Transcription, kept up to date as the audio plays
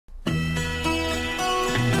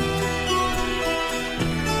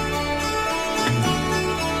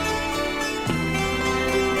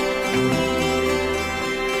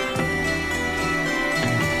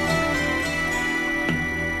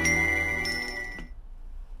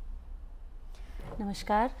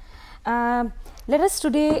Namaskar. Let us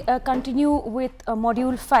today continue with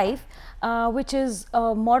module 5, which is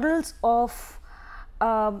models of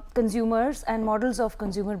consumers and models of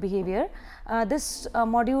consumer behavior. This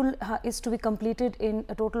module is to be completed in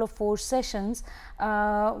a total of 4 sessions,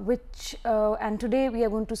 and today we are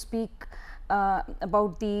going to speak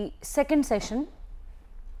about the second session.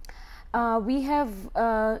 We have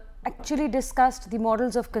actually discussed the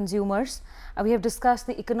models of consumers. We have discussed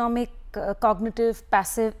the economic, cognitive,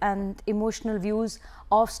 passive and emotional views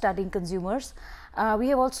of studying consumers. We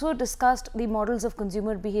have also discussed the models of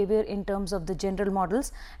consumer behavior in terms of the general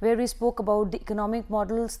models, where we spoke about the economic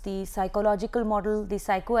models, the psychological model, the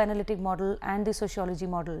psychoanalytic model and the sociology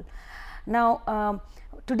model. Now,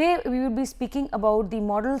 today we will be speaking about the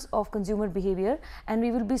models of consumer behavior, and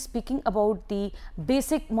we will be speaking about the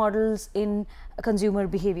basic models in consumer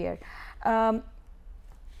behavior.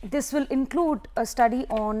 This will include a study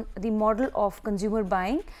on the model of consumer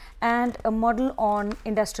buying and a model on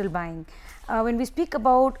industrial buying. When we speak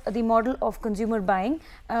about the model of consumer buying,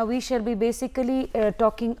 we shall be basically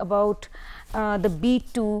talking about the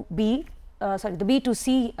B2B, the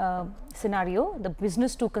B2C scenario, the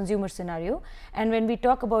business to consumer scenario, and when we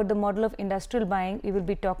talk about the model of industrial buying, we will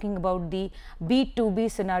be talking about the B2B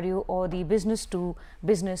scenario or the business to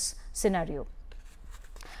business scenario.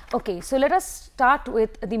 Okay, so let us start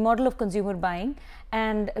with the model of consumer buying,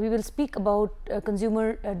 and we will speak about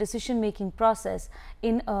consumer decision making process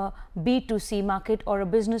in a B2C market or a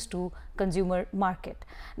business to consumer market.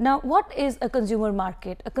 Now, what is a consumer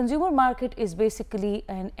market? A consumer market is basically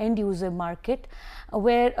an end user market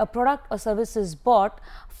where a product or service is bought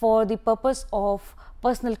for the purpose of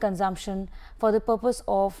personal consumption, for the purpose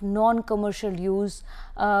of non-commercial use.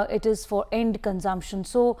 It is for end consumption.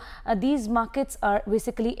 So, these markets are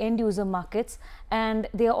basically end user markets, and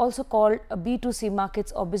they are also called B2C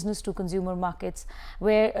markets or business to consumer markets,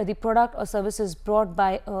 where the product or service is brought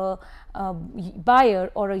by a buyer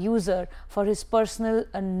or a user for his personal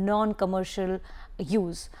and non-commercial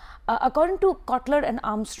use. According to Kotler and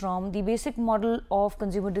Armstrong, the basic model of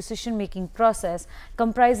consumer decision making process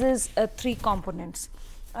comprises 3 components.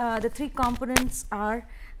 The 3 components are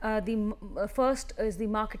first is the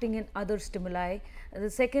marketing and other stimuli, the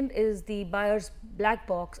second is the buyer's black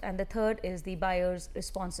box, and the third is the buyer's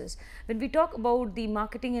responses. When we talk about the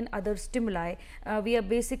marketing and other stimuli, we are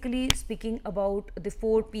basically speaking about the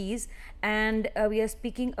 4 P's, and we are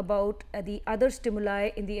speaking about the other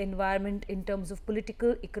stimuli in the environment in terms of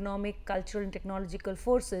political, economic, cultural and technological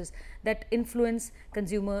forces that influence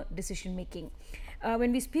consumer decision making.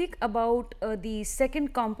 When we speak about the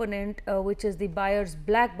second component, which is the buyer's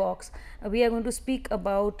black box, we are going to speak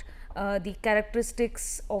about the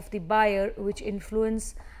characteristics of the buyer which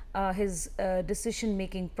influence his decision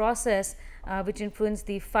making process, which influence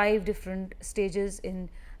the 5 different stages in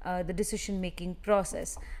the decision making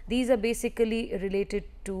process. These are basically related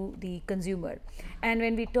to the consumer. And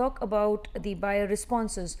when we talk about the buyer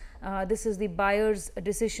responses, this is the buyer's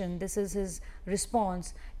decision, this is his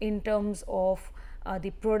response in terms of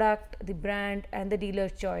the product, the brand and the dealer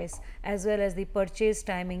choice, as well as the purchase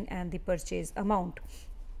timing and the purchase amount.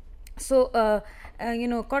 So,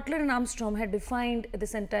 Kotler and Armstrong had defined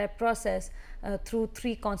this entire process through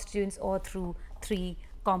 3 constituents or through 3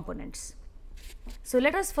 components. So,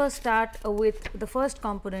 let us first start with the first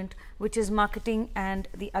component, which is marketing and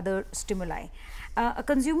the other stimuli. A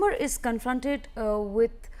consumer is confronted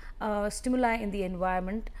with stimuli in the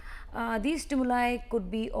environment. These stimuli could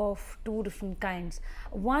be of 2 different kinds.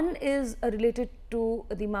 One is related to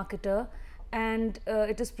the marketer, and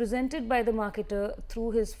it is presented by the marketer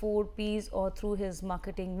through his 4 P's or through his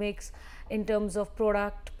marketing mix in terms of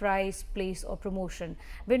product, price, place or promotion.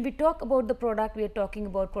 When we talk about the product, we are talking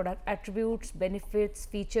about product attributes, benefits,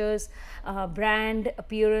 features, brand,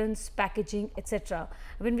 appearance, packaging, etc.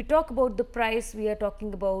 When we talk about the price, we are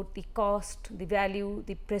talking about the cost, the value,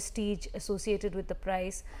 the prestige associated with the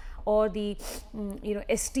price, or the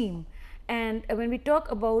esteem. And when we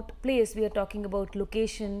talk about place, we are talking about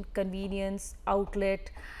location, convenience,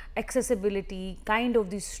 outlet, accessibility, kind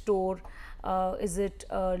of the store, is it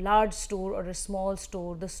a large store or a small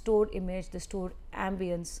store, the store image, the store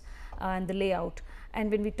ambience and the layout. And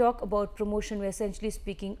when we talk about promotion, we are essentially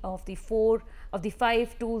speaking of the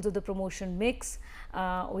 5 tools of the promotion mix,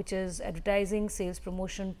 which is advertising, sales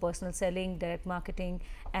promotion, personal selling, direct marketing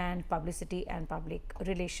and publicity and public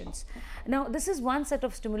relations. Now, this is one set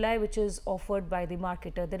of stimuli which is offered by the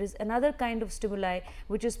marketer. There is another kind of stimuli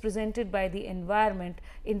which is presented by the environment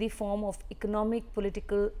in the form of economic,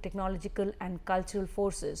 political, technological and cultural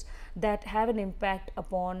forces that have an impact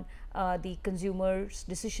upon the consumer's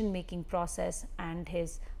decision making process and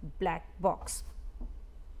his black box.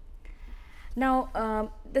 Now,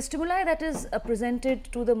 the stimuli that is presented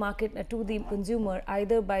to the market, to the consumer,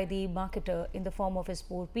 either by the marketer in the form of his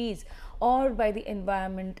 4Ps or by the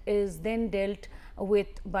environment, is then dealt with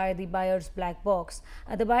by the buyer's black box.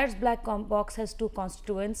 The buyer's black box has two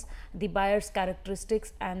constituents: the buyer's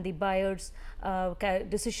characteristics and the buyer's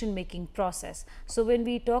decision making process. So when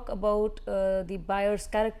we talk about the buyer's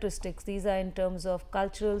characteristics, these are in terms of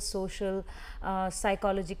cultural, social,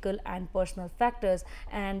 psychological and personal factors.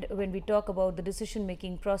 And when we talk about the decision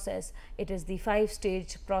making process, it is the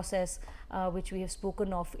 5-stage process which we have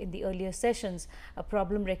spoken of in the earlier sessions: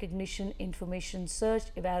 problem recognition, information search,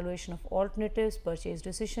 evaluation of alternatives, purchase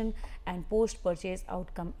decision, and post purchase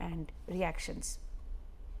outcome and reactions.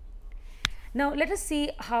 Now, let us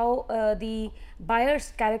see how the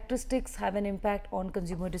buyer's characteristics have an impact on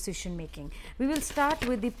consumer decision making. We will start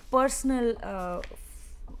with the personal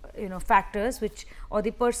factors which, or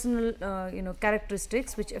the personal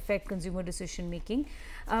characteristics which affect consumer decision making.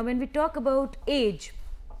 When we talk about age,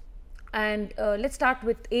 and let's start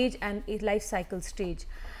with age and life cycle stage.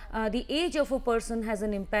 The age of a person has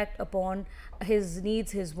an impact upon his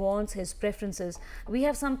needs, his wants, his preferences. We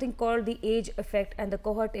have something called the age effect and the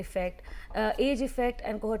cohort effect. Age effect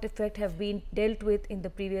and cohort effect have been dealt with in the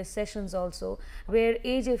previous sessions also, where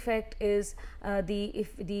age effect is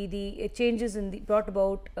the changes in brought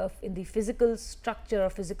about in the physical structure or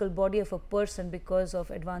physical body of a person because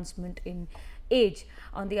of advancement in age.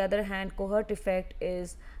 On the other hand, cohort effect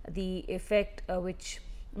is the effect which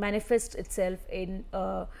manifests itself in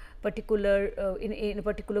a particular in a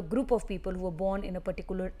particular group of people who were born in a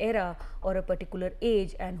particular era or a particular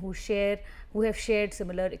age and who have shared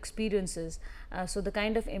similar experiences. So the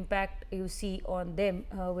kind of impact you see on them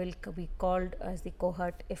will be called as the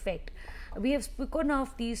cohort effect. We have spoken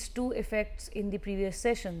of these two effects in the previous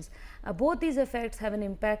sessions. Both these effects have an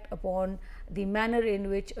impact upon the manner in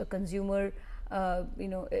which a consumer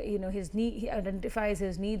he identifies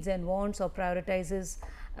his needs and wants or prioritizes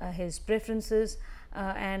his preferences,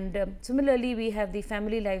 and similarly we have the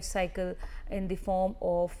family life cycle in the form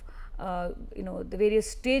of the various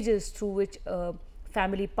stages through which a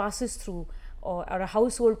family passes through, or a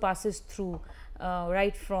household passes through,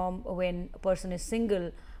 right from when a person is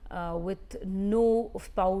single with no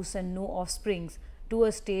spouse and no offsprings, to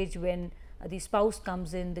a stage when the spouse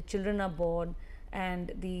comes in, the children are born,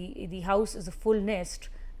 and the house is a full nest,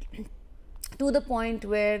 to the point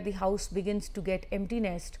where the house begins to get empty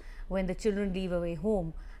nest when the children leave away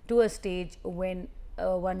home, to a stage when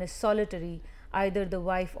one is solitary, either the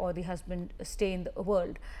wife or the husband stay in the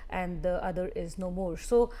world and the other is no more.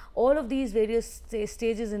 So all of these various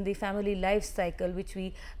stages in the family life cycle, which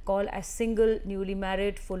we call as single, newly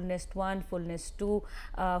married, full nest 1, full nest 2,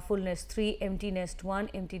 full nest 3, empty nest 1,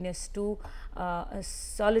 empty nest 2, a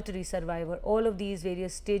solitary survivor, all of these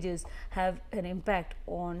various stages have an impact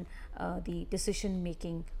on the decision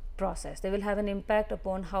making process. They will have an impact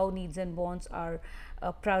upon how needs and wants are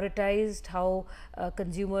prioritized, how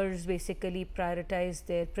consumers basically prioritize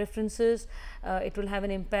their preferences. It will have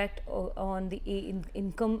an impact on the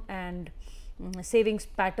income and savings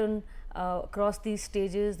pattern across these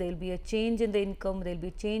stages. There will be a change in the income, there will be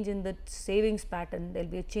a change in the savings pattern, there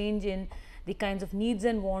will be a change in the kinds of needs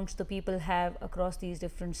and wants the people have across these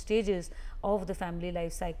different stages of the family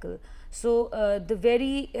life cycle. So the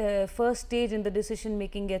very first stage in the decision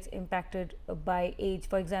making gets impacted by age.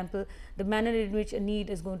 For example, the manner in which a need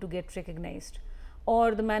is going to get recognized,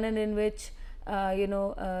 or the manner in which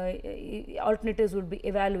alternatives will be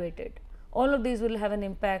evaluated. All of these will have an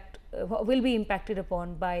impact, will be impacted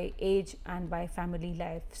upon by age and by family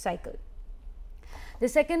life cycle. The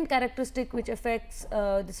second characteristic which affects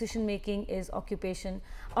decision making is occupation.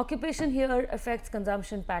 Occupation here affects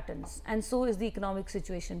consumption patterns, and so is the economic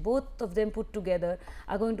situation. Both of them put together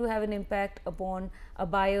are going to have an impact upon a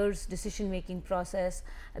buyer's decision making process,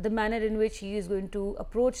 the manner in which he is going to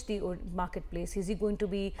approach the marketplace. Is he going to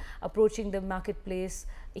be approaching the marketplace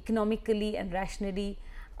economically and rationally,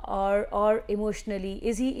 or emotionally?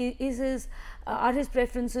 Are his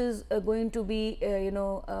preferences going to be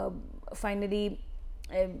finally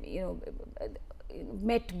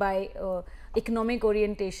met by economic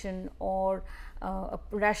orientation, or a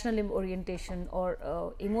rational orientation,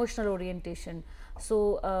 or emotional orientation?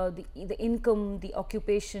 So the income, the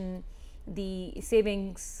occupation, the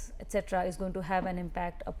savings, etc., is going to have an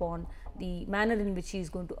impact upon the manner in which he is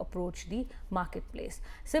going to approach the marketplace.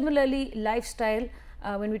 Similarly, lifestyle.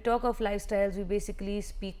 When we talk of lifestyles, we basically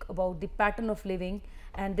speak about the pattern of living,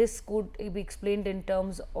 and this could be explained in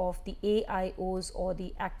terms of the AIOs, or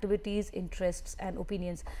the activities, interests and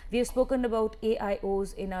opinions. We have spoken about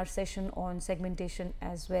AIOs in our session on segmentation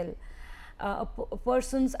as well. a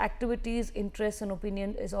person's activities, interests and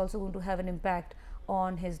opinion is also going to have an impact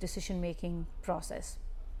on his decision making process.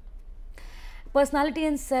 Personality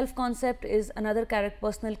and self-concept is another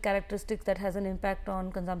personal characteristic that has an impact on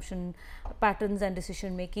consumption patterns and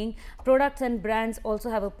decision making. Products and brands also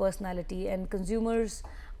have a personality, and consumers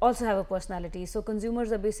also have a personality. So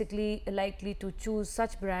consumers are basically likely to choose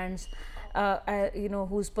such brands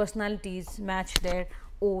whose personalities match their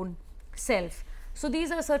own self. So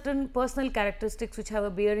these are certain personal characteristics which have a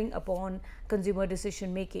bearing upon consumer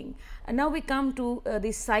decision making. And now we come to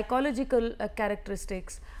the psychological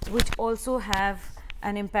characteristics which also have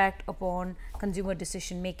an impact upon consumer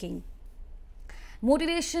decision making.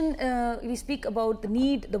 Motivation, we speak about the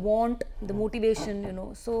need, the want, the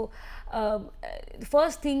motivation, So the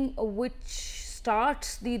first thing which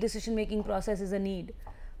starts the decision making process is a need.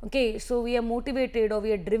 Okay, so we are motivated or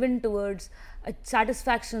we are driven towards a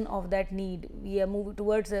satisfaction of that need. We are moved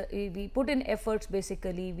towards we put in efforts,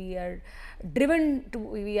 basically we are driven to,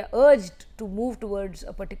 we are urged to move towards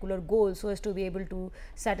a particular goal so as to be able to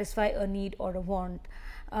satisfy a need or a want.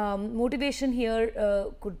 Motivation here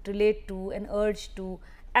could relate to an urge to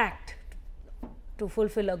act, to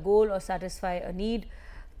fulfill a goal or satisfy a need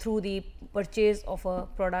through the purchase of a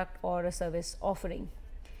product or a service offering.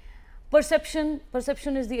 Perception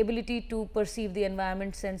is the ability to perceive the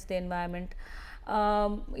environment, sense the environment.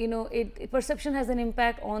 Perception has an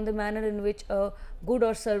impact on the manner in which a good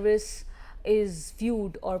or service is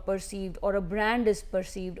viewed or perceived, or a brand is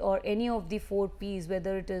perceived, or any of the 4 P's,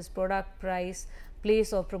 whether it is product, price,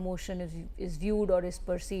 place or promotion is viewed or is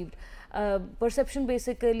perceived. Perception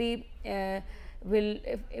basically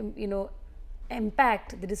will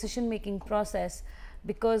impact the decision making process,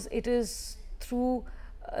 because it is through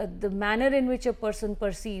the manner in which a person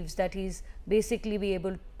perceives that he's basically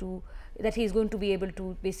going to be able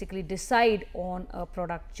to basically decide on a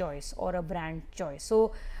product choice or a brand choice.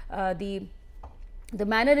 So the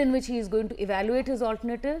manner in which he is going to evaluate his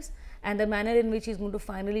alternatives and the manner in which he is going to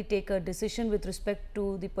finally take a decision with respect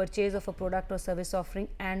to the purchase of a product or service offering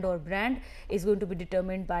and or brand is going to be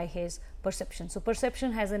determined by his perception. So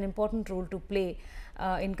perception has an important role to play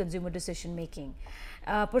in consumer decision making.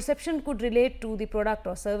 Perception could relate to the product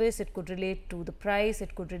or service, it could relate to the price,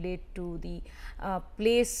 it could relate to the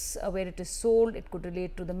place where it is sold, it could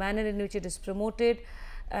relate to the manner in which it is promoted,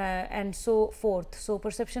 and so forth. So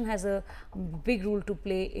perception has a big role to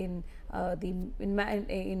play in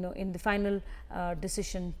the final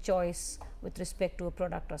decision choice with respect to a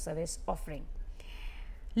product or service offering.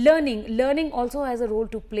 Learning also has a role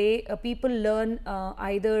to play. People learn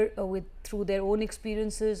either through their own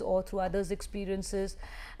experiences or through others' experiences.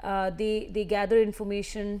 They gather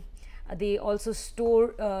information. They also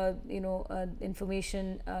store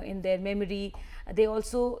information in their memory. They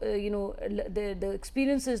also the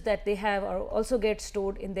experiences that they have are also get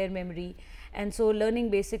stored in their memory, and so learning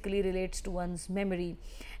basically relates to one's memory.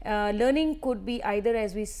 Learning could be either,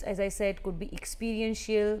 as I said, could be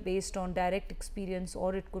experiential, based on direct experience,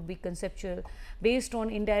 or it could be conceptual, based on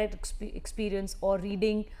indirect experience or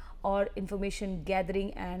reading or information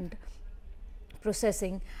gathering and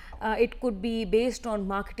processing. It could be based on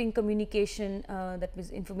marketing communication, that means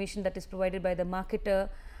information that is provided by the marketer,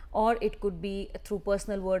 or it could be through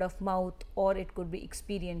personal word of mouth, or it could be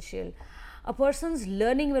experiential. A person's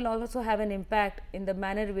learning will also have an impact in the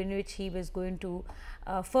manner in which he was going to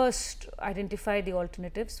first identify the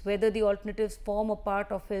alternatives, whether the alternatives form a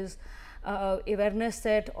part of his awareness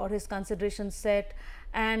set or his consideration set,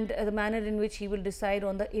 and the manner in which he will decide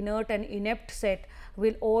on the inert and inept set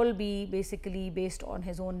will all be basically based on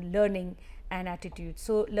his own learning and attitude.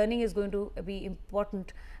 So learning is going to be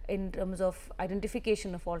important in terms of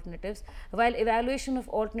identification of alternatives, while evaluation of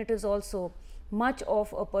alternatives also, much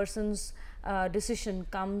of a person's decision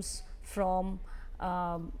comes from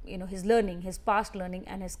his learning, his past learning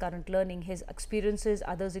and his current learning, his experiences,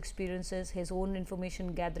 others' experiences, his own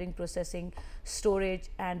information gathering, processing, storage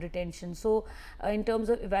and retention. So in terms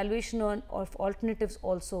of evaluation of alternatives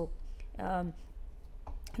also,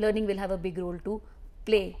 learning will have a big role to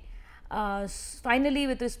play. Finally,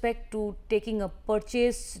 with respect to taking a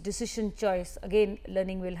purchase decision choice, again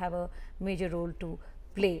learning will have a major role to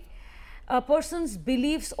play. A person's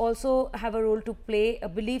beliefs also have a role to play.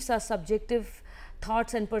 Beliefs are subjective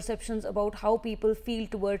thoughts and perceptions about how people feel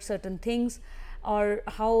towards certain things, or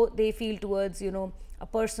how they feel towards a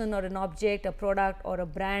person or an object, a product or a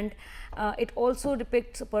brand. It also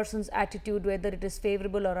depicts a person's attitude, whether it is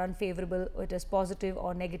favorable or unfavorable, or it is positive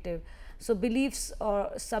or negative. So beliefs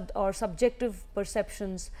or subjective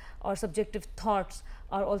perceptions or subjective thoughts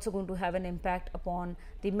are also going to have an impact upon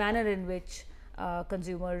the manner in which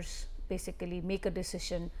consumers basically make a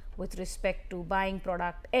decision with respect to buying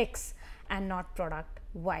product X and not product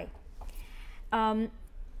Y.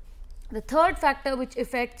 The third factor which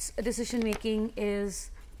affects decision making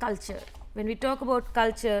is culture. When we talk about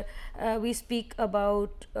culture, we speak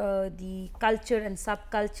about the culture and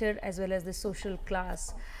subculture as well as the social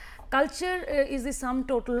class. Culture is the sum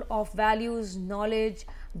total of values, knowledge,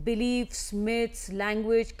 beliefs, myths,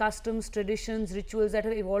 language, customs, traditions, rituals that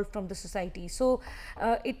have evolved from the society. So,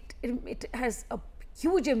 it has a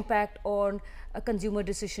huge impact on consumer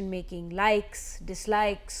decision making, likes,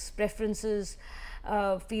 dislikes, preferences,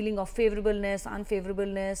 feeling of favorableness,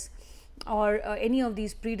 unfavorableness, or any of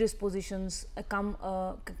these predispositions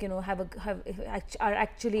are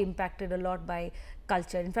actually impacted a lot by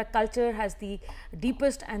culture. In fact, culture has the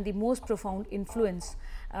deepest and the most profound influence.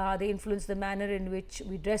 They influence the manner in which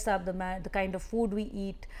we dress up, the kind of food we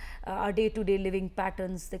eat, our day-to-day living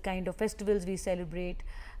patterns, the kind of festivals we celebrate,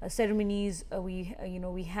 ceremonies we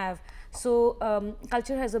have. So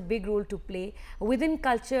culture has a big role to play. Within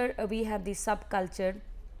culture, we have the subculture,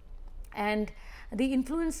 and the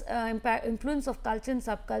influence of culture and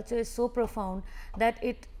subculture is so profound that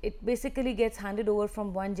it basically gets handed over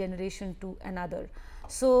from one generation to another.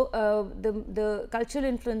 So the cultural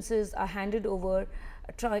influences are handed over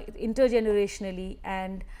intergenerationally,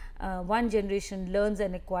 and one generation learns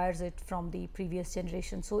and acquires it from the previous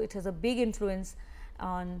generation. So it has a big influence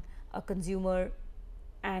on a consumer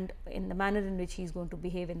and in the manner in which he is going to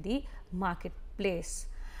behave in the marketplace.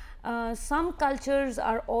 Some cultures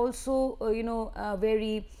are also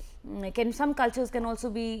some cultures can also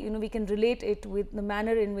be, we can relate it with the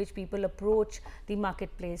manner in which people approach the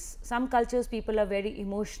marketplace. Some cultures, people are very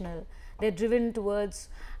emotional, they're driven towards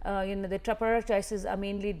their product choices are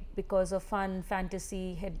mainly because of fun,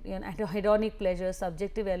 fantasy, hedonic pleasure,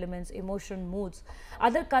 subjective elements, emotion, moods.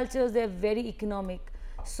 Other cultures, they're very economic.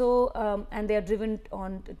 So and they are driven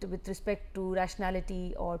on with respect to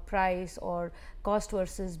rationality or price or cost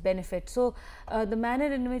versus benefit. So the manner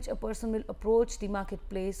in which a person will approach the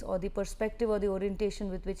marketplace, or the perspective or the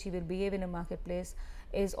orientation with which he will behave in a marketplace,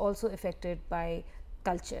 is also affected by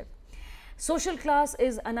culture. Social class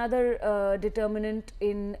is another determinant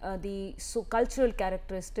in the cultural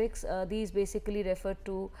characteristics. These basically refer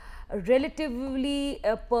to relatively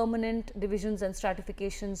permanent divisions and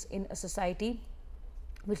stratifications in a society,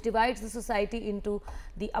 which divides the society into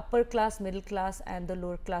the upper class, middle class, and the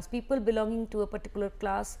lower class. People belonging to a particular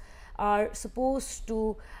class are supposed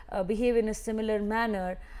to behave in a similar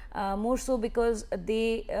manner, more so because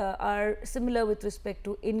they are similar with respect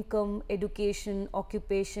to income, education,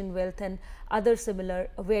 occupation, wealth, and other similar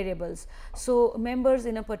variables. So members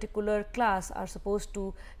in a particular class are supposed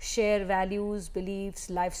to share values, beliefs,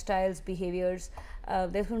 lifestyles, behaviors.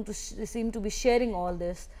 They seem to be sharing all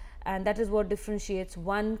this, and that is what differentiates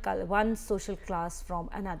one social class from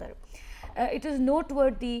another. It is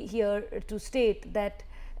noteworthy here to state that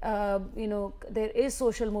there is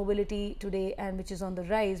social mobility today, and which is on the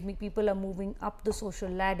rise. People are moving up the social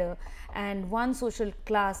ladder, and one social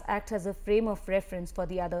class acts as a frame of reference for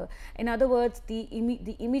the other. In other words, the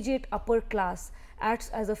immediate upper class acts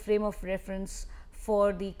as a frame of reference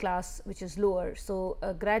for the class which is lower. So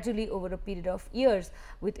gradually over a period of years,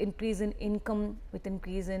 with increase in income, with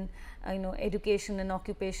increase in education and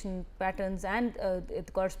occupation patterns, and the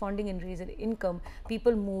corresponding increase in income,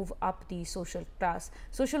 people move up the social class.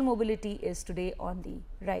 Social mobility is today on the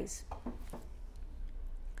rise.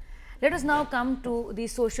 Let us now come to the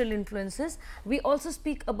social influences. We also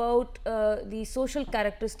speak about the social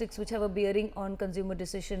characteristics which have a bearing on consumer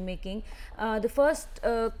decision making. The first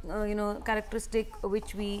characteristic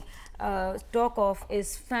which we talk of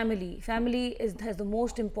is family. Family has the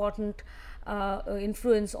most important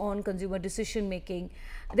influence on consumer decision making.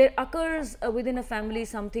 There occurs within a family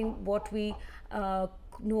something what we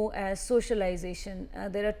know as socialization.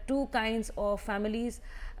 There are two kinds of families,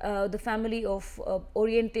 the family of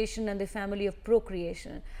orientation and the family of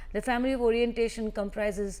procreation. The family of orientation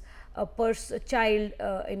comprises a child,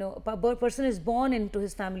 a person is born into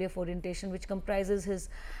his family of orientation, which comprises his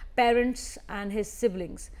parents and his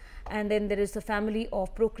siblings. And then there is the family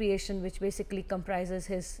of procreation, which basically comprises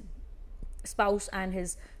his spouse and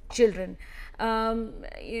his children. While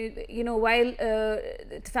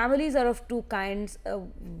families are of two kinds,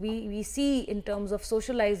 we see in terms of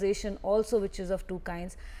socialization also, which is of two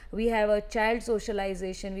kinds. We have a child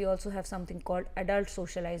socialization, we also have something called adult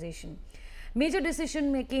socialization. Major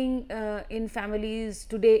decision making in families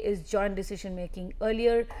today is joint decision making.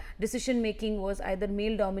 Earlier, decision making was either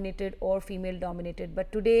male dominated or female dominated,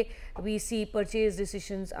 but today we see purchase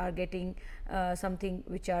decisions are getting something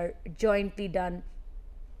which are jointly done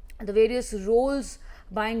the various roles,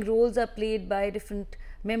 buying roles are played by different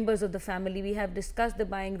members of the family. We have discussed the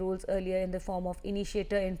buying roles earlier in the form of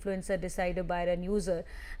initiator, influencer, decider, buyer and user.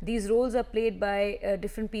 These roles are played by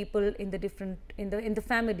different people in the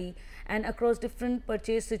family, and across different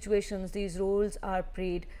purchase situations these roles are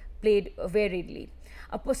played variedly.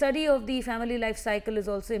 A study of the family life cycle is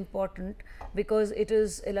also important because it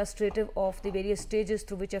is illustrative of the various stages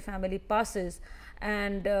through which a family passes,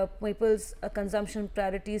 and people's consumption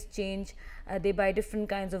priorities change. They buy different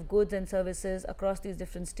kinds of goods and services across these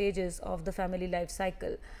different stages of the family life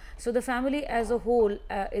cycle. So the family as a whole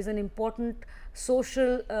is an important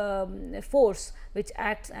social force which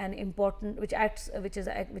has an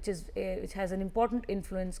important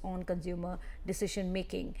influence on consumer decision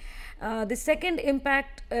making. The second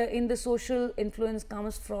impact in the social influence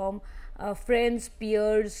comes from friends,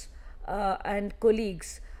 peers and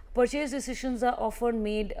colleagues. Purchase decisions are often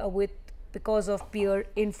made because of peer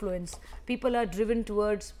influence. People are driven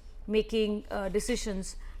towards making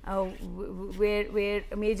decisions where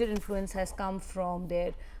a major influence has come from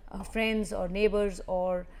their friends or neighbors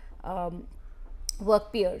or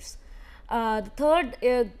work peers. The third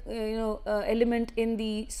element in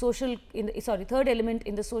the social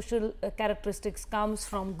characteristics comes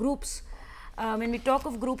from groups. When we talk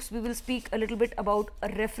of groups, we will speak a little bit about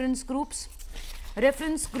reference groups.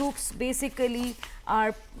 Reference groups basically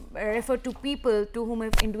are refer to people to whom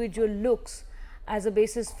an individual looks as a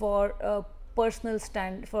basis for personal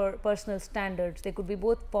standards. They could be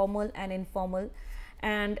both formal and informal,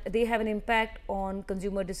 and they have an impact on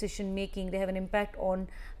consumer decision making. They have an impact on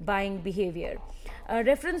buying behavior.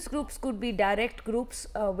 Reference groups could be direct groups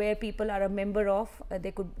where people are a member of.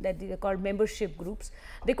 They are called membership groups.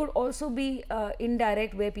 They could also be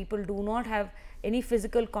indirect, where people do not have any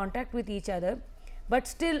physical contact with each other, but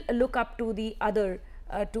still look up to the other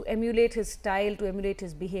to emulate his style, to emulate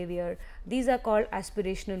his behavior. These are called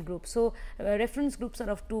aspirational groups. So reference groups are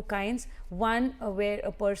of two kinds. One where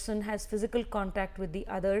a person has physical contact with the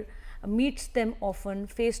other, meets them often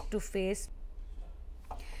face to face.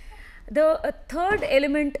 The third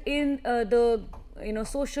element in the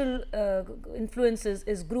social influences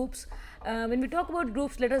is groups. When we talk about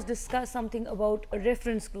groups, let us discuss something about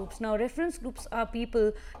reference groups. Now, reference groups are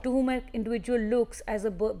people to whom an individual looks as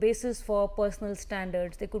a basis for personal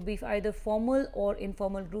standards. They could be either formal or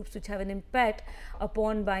informal groups which have an impact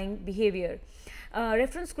upon buying behavior.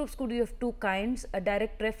 Reference groups could be of two kinds,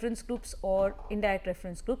 direct reference groups or indirect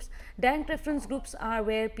reference groups. Direct reference groups are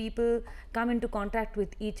where people come into contact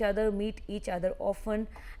with each other, meet each other often,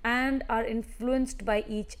 and are influenced by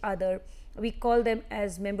each other. We call them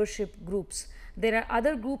as membership groups. There are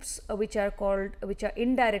other groups which are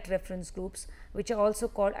indirect reference groups, which are also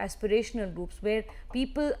called aspirational groups, where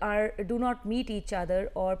people do not meet each other,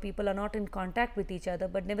 or people are not in contact with each other,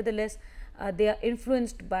 but nevertheless they are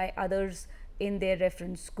influenced by others in their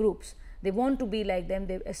reference groups. They want to be like them,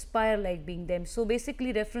 they aspire like being them. So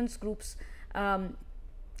basically reference groups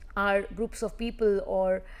are groups of people,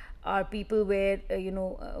 or are people where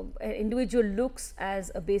an individual looks as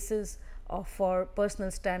a basis for personal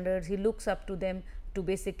standards. He looks up to them to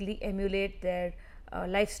basically emulate their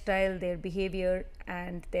lifestyle, their behavior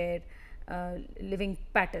and their living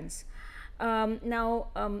patterns.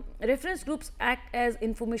 Reference groups act as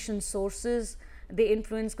information sources. They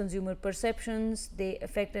influence consumer perceptions, they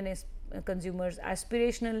affect consumers'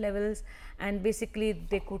 aspirational levels, and basically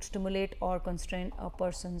they could stimulate or constrain a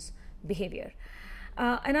person's behavior.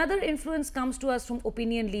 Another influence comes to us from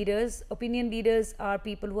opinion leaders. Opinion leaders are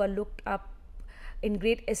people who are looked up in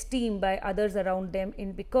great esteem by others around them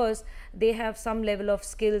because they have some level of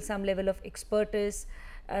skill, some level of expertise,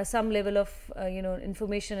 some level of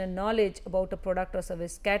information and knowledge about a product or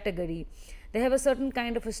service category. They have a certain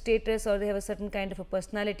kind of a status, or they have a certain kind of a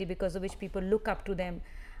personality because of which people look up to them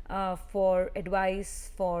for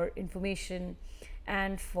advice, for information,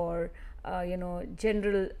 and for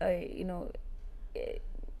general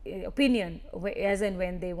opinion as and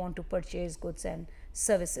when they want to purchase goods and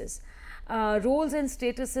services. Roles and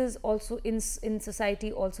statuses also in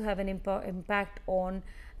society also have an impact on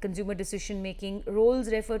consumer decision making.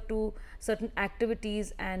 Roles refer to certain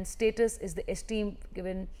activities, and status is the esteem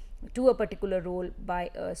given to a particular role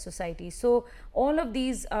by a society. So all of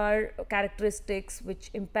these are characteristics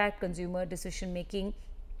which impact consumer decision making,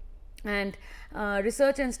 and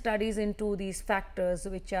research and studies into these factors,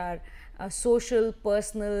 which are social,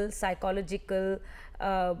 personal, psychological,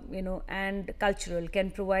 and cultural,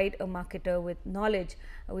 can provide a marketer with knowledge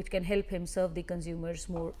which can help him serve the consumers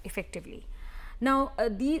more effectively. Now,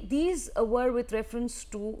 these were with reference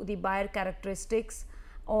to the buyer characteristics.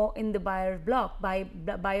 or in the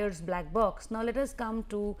buyer's black box. Now, let us come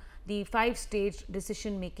to the 5-stage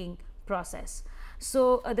decision making process.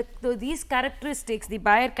 So, these characteristics, the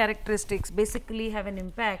buyer characteristics, basically have an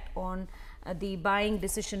impact on the buying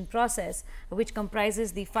decision process, which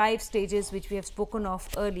comprises the 5 stages which we have spoken of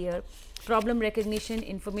earlier: problem recognition,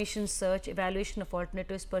 information search, evaluation of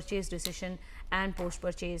alternatives, purchase decision, and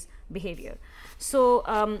post-purchase behavior. So,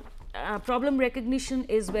 problem recognition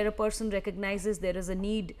is where a person recognizes there is a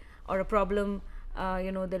need or a problem,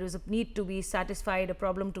 there is a need to be satisfied, a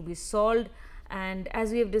problem to be solved, and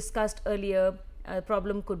as we have discussed earlier, a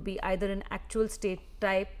problem could be either an actual state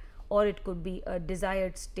type or it could be a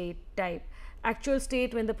desired state type. Actual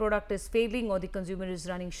state, when the product is failing or the consumer is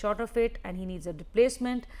running short of it and he needs a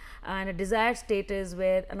replacement, and a desired state is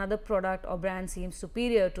where another product or brand seems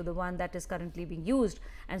superior to the one that is currently being used,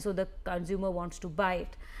 and so the consumer wants to buy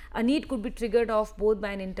it. A need could be triggered off both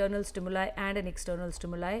by an internal stimuli and an external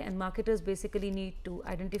stimuli, and marketers basically need to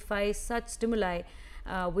identify such stimuli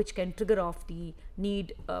which can trigger off the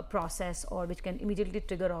need process, or which can immediately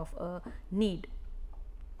trigger off a need.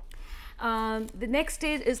 The next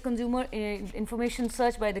stage is consumer information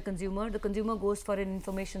search by the consumer. The consumer goes for an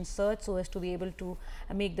information search so as to be able to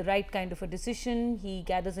make the right kind of a decision. He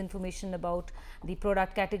gathers information about the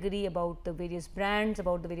product category, about the various brands,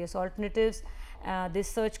 about the various alternatives.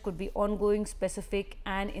 This search could be ongoing, specific,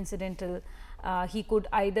 and incidental. He could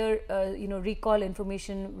either recall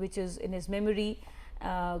information which is in his memory,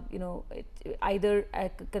 either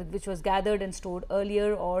which was gathered and stored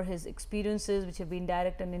earlier, or his experiences which have been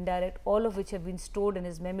direct and indirect, all of which have been stored in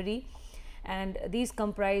his memory, and these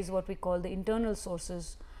comprise what we call the internal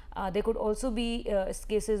sources. There could also be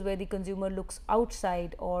cases where the consumer looks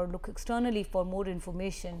outside or looks externally for more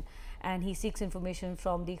information, and he seeks information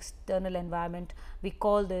from the external environment. We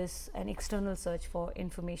call this an external search for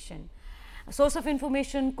information. A source of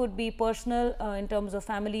information could be personal in terms of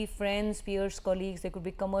family, friends, peers, colleagues. They could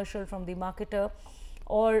be commercial from the marketer,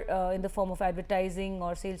 or in the form of advertising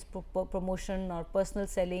or sales promotion, or personal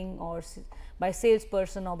selling, or by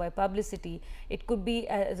salesperson, or by publicity. It could be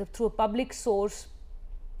through a public source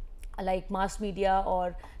like mass media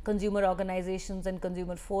or consumer organizations and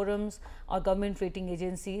consumer forums or government rating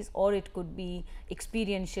agencies, or it could be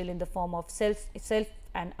experiential in the form of self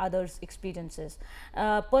and others' experiences.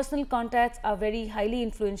 Personal contacts are very highly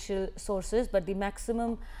influential sources, but the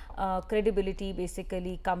maximum credibility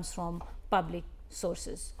basically comes from public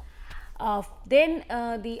sources.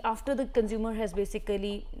 After the consumer has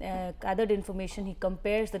basically gathered information, he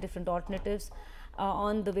compares the different alternatives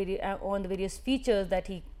on the various features that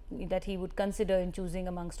he would consider in choosing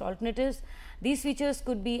amongst alternatives. These features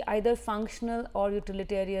could be either functional or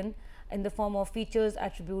utilitarian in the form of features,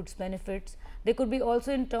 attributes, benefits. They could be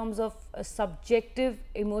also in terms of subjective,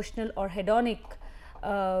 emotional, or hedonic,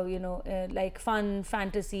 like fun,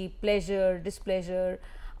 fantasy, pleasure, displeasure,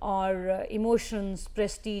 or emotions,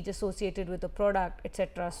 prestige associated with the product,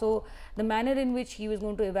 etc. So, the manner in which he was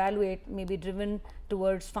going to evaluate may be driven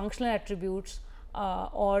towards functional attributes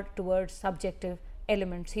or towards subjective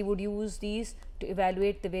elements. He would use these to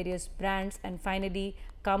evaluate the various brands and finally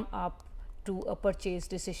come up to a purchase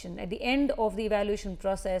decision. At the end of the evaluation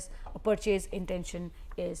process, a purchase intention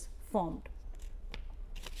is formed.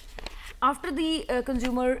 After the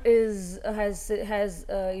consumer has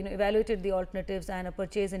evaluated the alternatives and a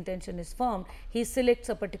purchase intention is formed, he selects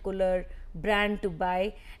a particular brand to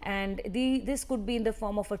buy, and this could be in the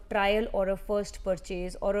form of a trial or a first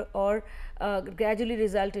purchase, or gradually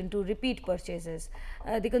result into repeat purchases.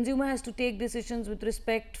 The consumer has to take decisions with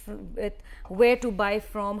respect with where to buy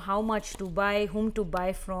from, how much to buy, whom to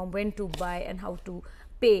buy from, when to buy, and how to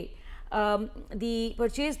pay. The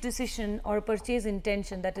purchase decision or purchase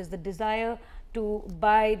intention, that is the desire to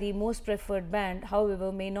buy the most preferred brand,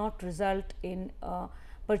 however, may not result in a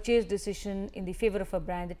purchase decision in the favor of a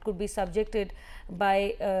brand. It could be subjected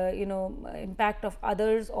by impact of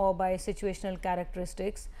others or by situational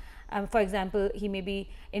characteristics. For example, he may be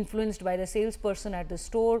influenced by the salesperson at the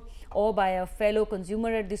store, or by a fellow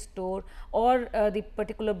consumer at the store, or the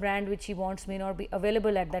particular brand which he wants may not be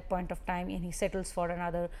available at that point of time and he settles for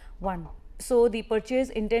another one. So, the purchase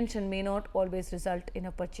intention may not always result in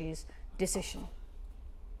a purchase decision.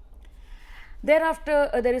 Thereafter,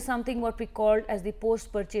 there is something what we call as the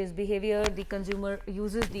post purchase behavior. The consumer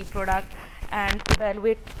uses the product and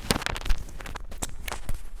evaluates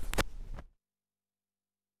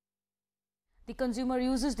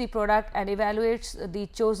the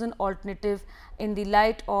chosen alternative in the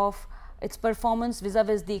light of its performance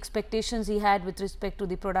vis-a-vis the expectations he had with respect to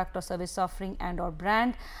the product or service offering and or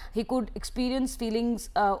brand. He could experience feelings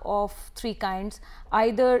of three kinds.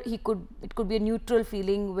 Either it could be a neutral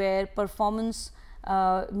feeling where performance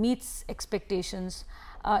meets expectations,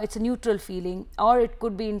 it's a neutral feeling, or it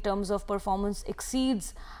could be in terms of performance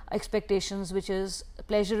exceeds expectations, which is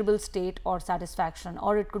pleasurable state or satisfaction,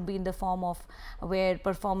 or it could be in the form of where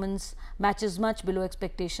performance matches much below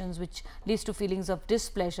expectations, which leads to feelings of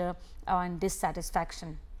displeasure and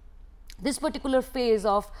dissatisfaction. This particular phase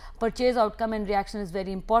of purchase outcome and reaction is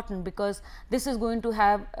very important, because this is going to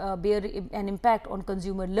have bear an impact on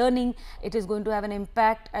consumer learning. It is going to have an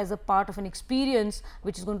impact as a part of an experience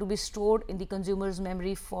which is going to be stored in the consumer's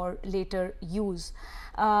memory for later use.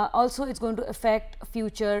 Also, it is going to affect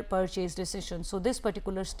future purchase decisions. So, this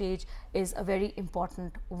particular stage is a very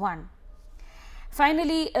important one.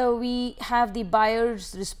 Finally, we have the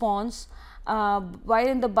buyer's response. While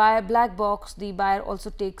in the black box, the buyer also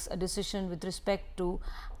takes a decision with respect to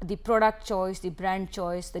the product choice, the brand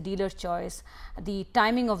choice, the dealer choice, the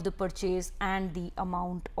timing of the purchase, and the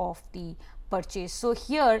amount of the purchase. So,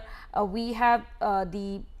 here we have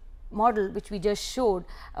the model which we just showed,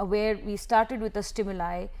 where we started with a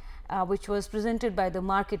stimuli which was presented by the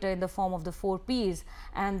marketer in the form of the 4 P's,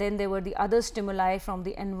 and then there were the other stimuli from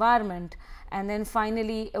the environment, and then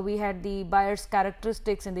finally we had the buyer's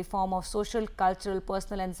characteristics in the form of social, cultural,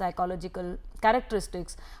 personal and psychological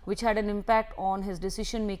characteristics, which had an impact on his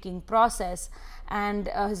decision making process, and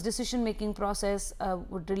his decision making process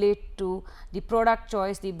would relate to the product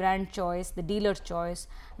choice, the brand choice, the dealer choice,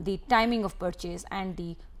 the timing of purchase, and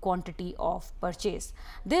the quantity of purchase.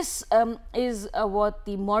 This is what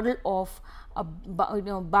the model of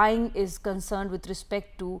buying is concerned with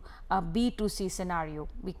respect to a B2C scenario.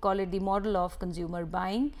 We call it the model of consumer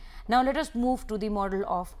buying. Now, let us move to the model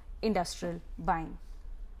of industrial buying.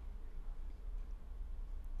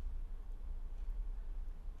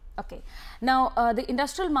 Okay. Now, the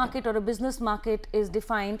industrial market or a business market is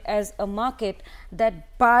defined as a market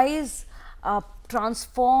that buys,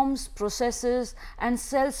 transforms, processes and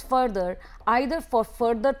sells further, either for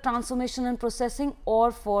further transformation and processing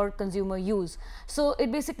or for consumer use. So,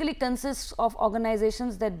 it basically consists of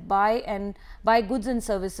organizations that buy goods and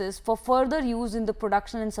services for further use in the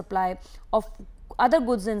production and supply of other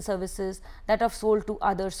goods and services that are sold to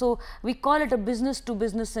others. So, we call it a business to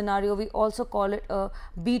business scenario. We also call it a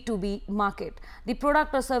B2B market. The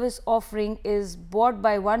product or service offering is bought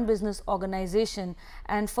by one business organization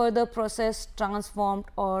and further processed, transformed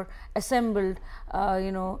or assembled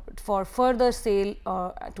for further sale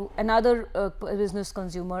to another business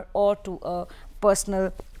consumer or to a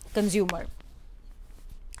personal consumer.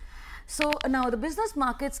 So, now the business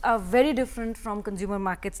markets are very different from consumer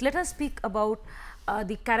markets. Let us speak about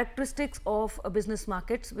the characteristics of business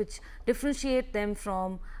markets which differentiate them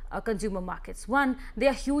from consumer markets. One, they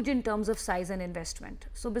are huge in terms of size and investment.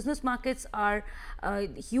 So, business markets are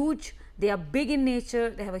huge, they are big in nature,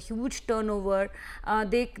 they have a huge turnover,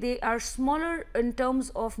 they are smaller in terms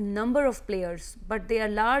of number of players, but they are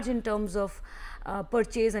large in terms of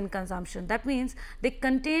purchase and consumption. That means they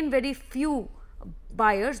contain very few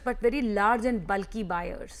buyers, but very large and bulky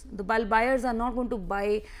buyers. The buyers are not going to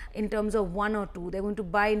buy in terms of 1 or 2, they are going to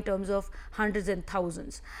buy in terms of hundreds and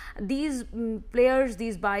thousands. These players,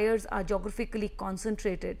 these buyers are geographically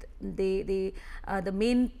concentrated. The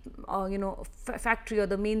main factory or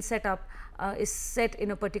the main setup is set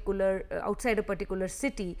in a particular outside a particular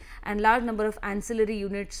city, and large number of ancillary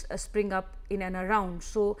units spring up in and around.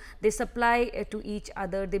 So, they supply to each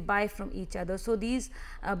other, they buy from each other. So, these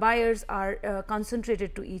buyers are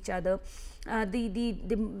concentrated to each other.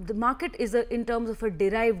 The market is in terms of a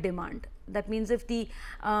derived demand. That means, if the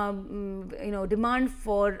demand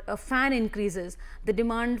for a fan increases, the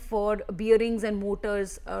demand for bearings and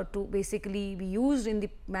motors to basically be used in the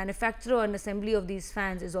manufacture and assembly of these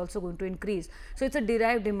fans is also going to increase. So, it is a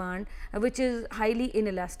derived demand which is highly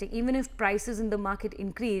inelastic. Even if prices in the market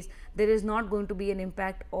increase, there is not going to be an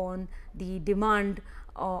impact on the demand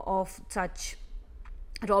of such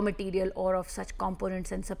raw material or of such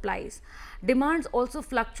components and supplies. Demands also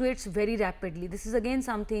fluctuates very rapidly. This is again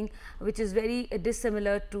something which is very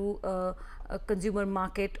dissimilar to a consumer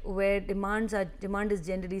market, where demand is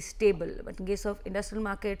generally stable, but in case of industrial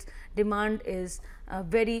markets, demand is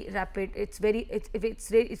very rapid.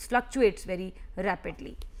 It fluctuates very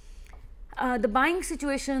rapidly. The buying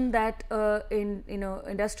situation that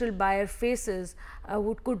industrial buyer faces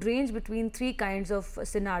could range between three kinds of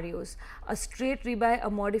scenarios: a straight rebuy, a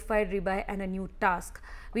modified rebuy, and a new task.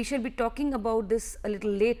 We shall be talking about this a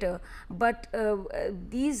little later, but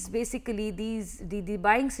these basically the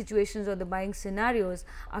buying situations or the buying scenarios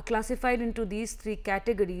are classified into these three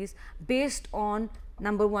categories based on,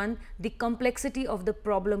 number one, the complexity of the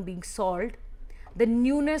problem being solved, the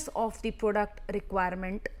newness of the product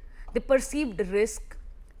requirement, the perceived risk,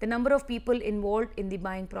 the number of people involved in the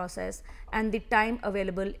buying process, and the time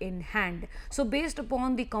available in hand. So, based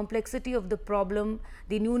upon the complexity of the problem,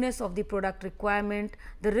 the newness of the product requirement,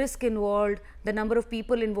 the risk involved, the number of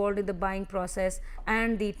people involved in the buying process,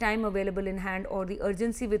 and the time available in hand, or the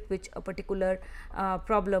urgency with which a particular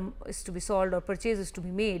problem is to be solved or purchase is to be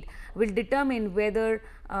made, will determine whether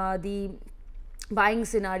the buying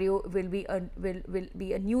scenario will be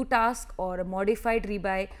a new task, or a modified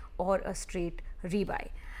rebuy, or a straight rebuy.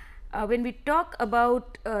 When we talk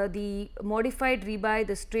about the modified rebuy,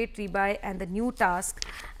 the straight rebuy, and the new task,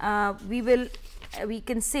 we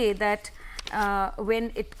can say that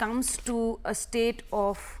when it comes to a state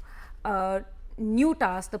of new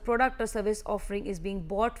task, the product or service offering is being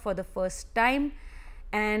bought for the first time,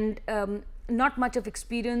 and not much of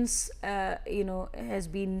experience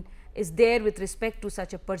is there with respect to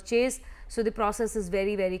such a purchase. So, the process is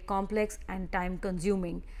very complex and time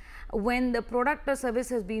consuming. When the product or service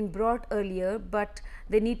has been brought earlier, but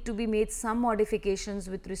they need to be made some modifications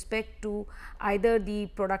with respect to either the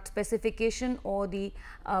product specification, or the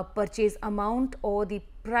purchase amount, or the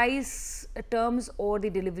price terms, or the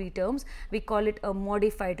delivery terms, we call it a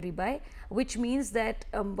modified rebuy, which means that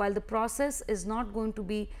while the process is not going to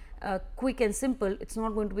be quick and simple, it is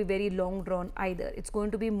not going to be very long drawn either. It is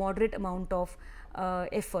going to be moderate amount of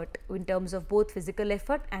effort in terms of both physical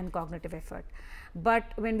effort and cognitive effort.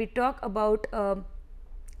 But when we talk about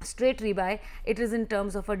straight rebuy, it is in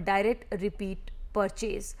terms of a direct repeat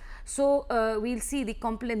purchase. So, we will see the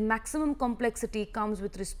maximum complexity comes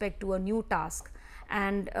with respect to a new task,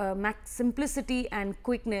 and simplicity and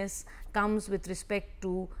quickness comes with respect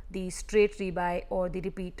to the straight rebuy or the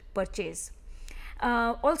repeat purchase.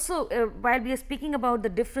 Also, while we are speaking about the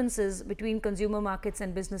differences between consumer markets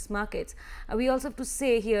and business markets, we also have to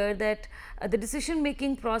say here that the decision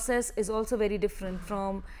making process is also very different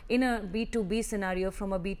from in a B2B scenario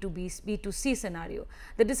from a B2C scenario.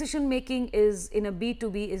 The decision making is in a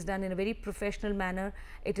B2B is done in a very professional manner.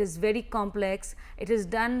 It is very complex. It is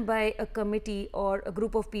done by a committee or a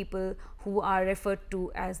group of people who are referred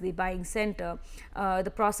to as the buying center.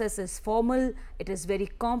 The process is formal, it is very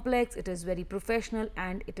complex, it is very professional,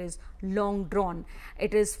 and it is long drawn.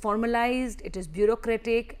 It is formalized, it is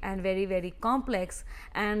bureaucratic and very complex,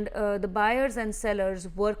 and the buyers and sellers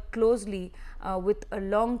work closely with a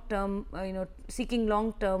long term, seeking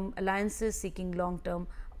long term alliances, seeking long term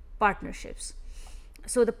partnerships.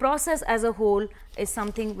 So, the process as a whole is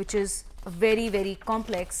something which is very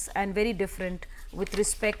complex and very different with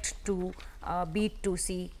respect to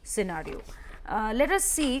B2C scenario. Let us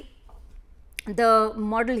see the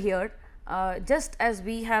model here. Just as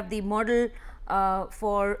we have the model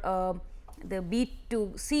for the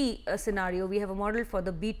B2C scenario, we have a model for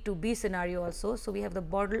the B2B scenario also. So, we have the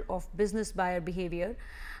model of business buyer behavior,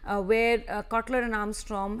 where Kotler and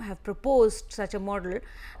Armstrong have proposed such a model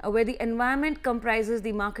where the environment comprises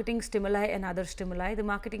the marketing stimuli and other stimuli. The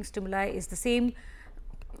marketing stimuli is the same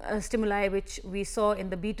stimuli which we saw in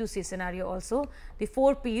the B2C scenario also. The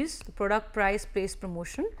 4 P's: the product, price, place,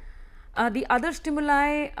 promotion. The other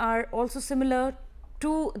stimuli are also similar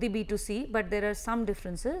to the B2C, but there are some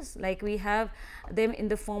differences, like we have them in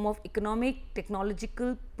the form of economic,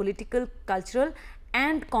 technological, political, cultural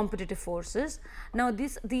and competitive forces. Now,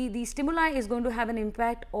 the stimuli is going to have an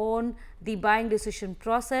impact on the buying decision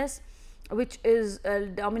process, which is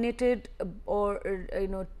dominated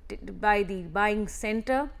by the buying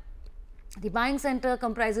center. The buying center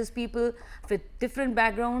comprises people with different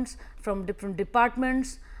backgrounds from different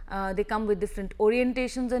departments. They come with different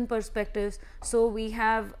orientations and perspectives. So, we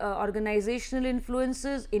have organizational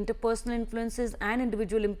influences, interpersonal influences and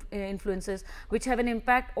individual influences which have an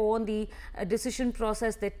impact on the decision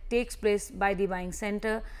process that takes place by the buying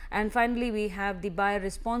center. And finally, we have the buyer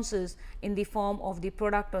responses in the form of the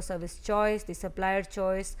product or service choice, the supplier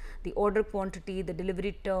choice, the order quantity, the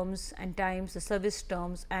delivery terms and times, the service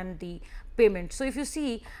terms and the payment. So, if you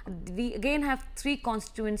see, we again have 3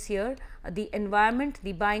 constituents here: the environment,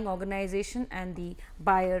 the buying organization and the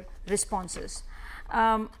buyer responses.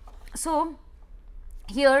 So,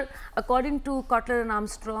 Here, according to Kotler and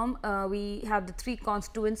Armstrong, we have the three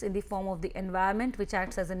constituents in the form of the environment, which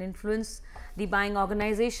acts as an influence, the buying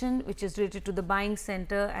organization, which is related to the buying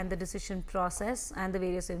center and the decision process and the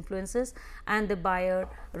various influences, and the buyer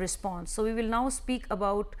response. So, we will now speak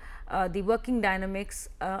about the working dynamics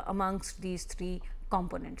amongst these three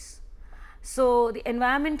components. So, the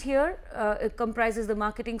environment here it comprises the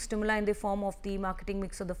marketing stimuli in the form of the marketing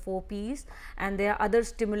mix of the 4 Ps, and there are other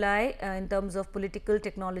stimuli in terms of political,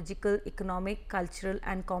 technological, economic, cultural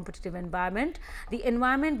and competitive environment. The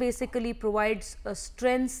environment basically provides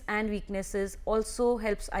strengths and weaknesses, also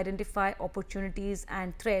helps identify opportunities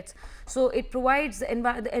and threats. So, it provides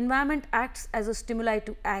the environment acts as a stimuli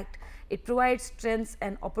to act. It provides strengths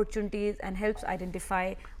and opportunities and helps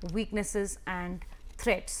identify weaknesses and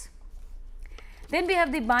threats. Then we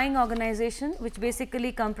have the buying organization, which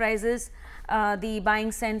basically comprises the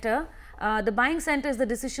buying center. The buying center is the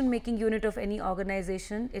decision making unit of any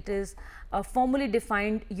organization. It is a formally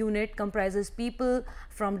defined unit, comprises people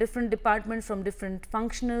from different departments, from different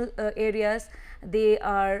functional areas. They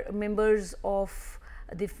are members of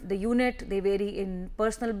the unit. They vary in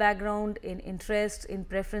personal background, in interests, in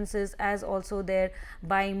preferences, as also their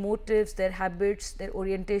buying motives, their habits, their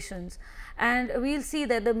orientations. And we will see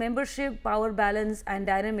that the membership, power balance and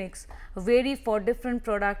dynamics vary for different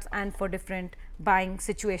products and for different buying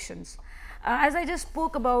situations. As I just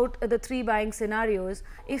spoke about the three buying scenarios,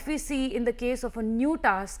 if we see in the case of a new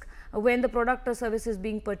task, when the product or service is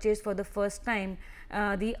being purchased for the first time,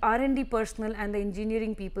 the R&D personnel and the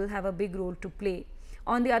engineering people have a big role to play.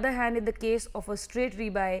 On the other hand, in the case of a straight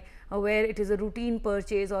rebuy where it is a routine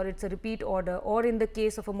purchase or it is a repeat order, or in the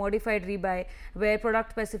case of a modified rebuy where product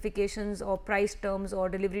specifications or price terms or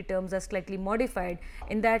delivery terms are slightly modified,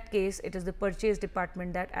 in that case it is the purchase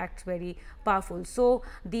department that acts very powerful. So,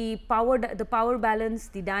 the power balance,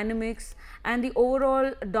 the dynamics and the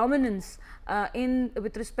overall dominance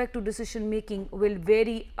with respect to decision making will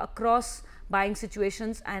vary across buying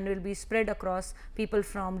situations and will be spread across people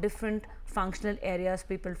from different functional areas,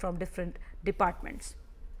 people from different departments.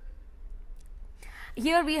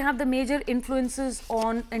 Here we have the major influences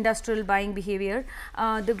on industrial buying behavior.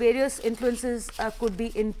 The various influences could be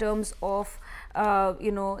in terms of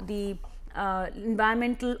the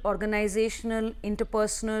environmental, organizational,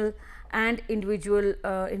 interpersonal and individual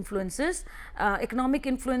influences. Economic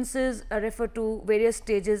influences refer to various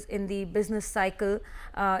stages in the business cycle,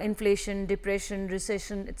 inflation, depression,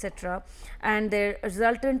 recession, etc., and their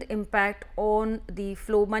resultant impact on the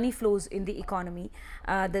money flows in the economy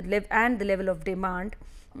and the level of demand.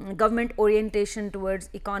 Government orientation towards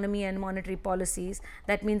economy and monetary policies,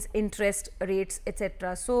 that means interest rates,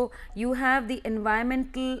 etc. So, you have the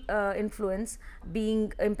environmental influence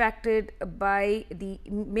being impacted by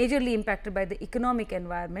majorly impacted by the economic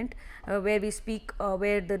environment, where we speak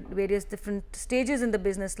where the various different stages in the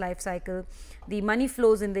business life cycle, the money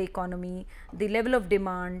flows in the economy, the level of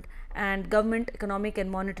demand and government economic and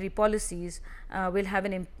monetary policies will have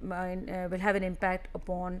an impact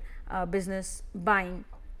upon business buying.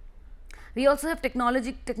 We also have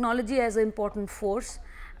technology as an important force.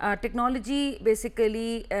 Technology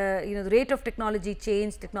basically, the rate of technology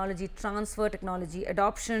change, technology transfer, technology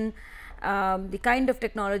adoption, the kind of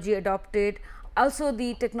technology adopted, also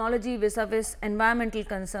the technology vis-a-vis environmental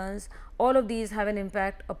concerns, all of these have an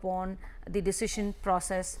impact upon the decision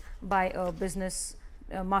process by a business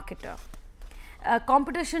marketer.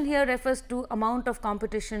 Competition here refers to amount of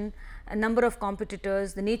competition, number of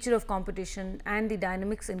competitors, the nature of competition and the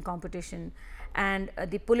dynamics in competition, and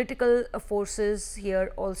the political forces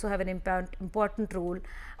here also have an important role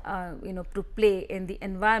to play in the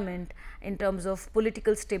environment in terms of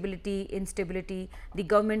political stability, instability, the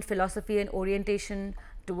government philosophy and orientation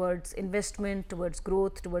towards investment, towards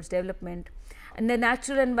growth, towards development, and the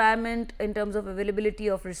natural environment in terms of availability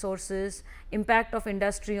of resources, impact of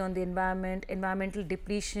industry on the environment, environmental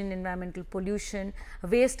depletion, environmental pollution,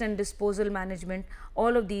 waste and disposal management,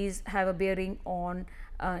 all of these have a bearing on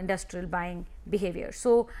industrial buying behavior.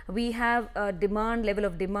 So, we have demand, level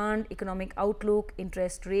of demand, economic outlook,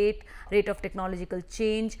 interest rate, rate of technological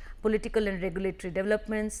change, political and regulatory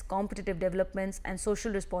developments, competitive developments and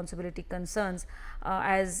social responsibility concerns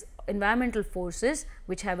as environmental forces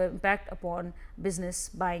which have an impact upon business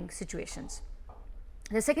buying situations.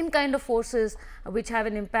 The second kind of forces which have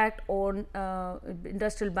an impact on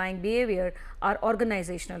industrial buying behavior are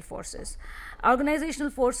organizational forces.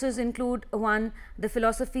 Organizational forces include: 1, the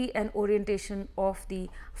philosophy and orientation of the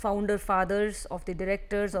founder fathers, of the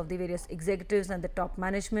directors, of the various executives and the top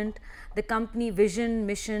management, the company vision,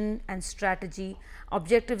 mission and strategy,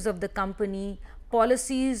 objectives of the company,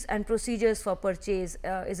 policies and procedures for purchase.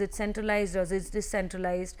 Is it centralized or is it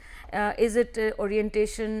decentralized? Is it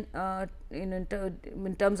orientation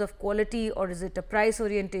in terms of quality, or is it a price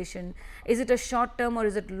orientation? Is it a short term or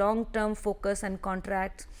is it long term focus and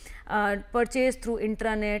contracts? Purchase through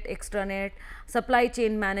intranet, extranet, supply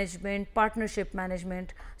chain management, partnership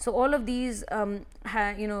management. So all of these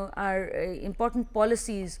are important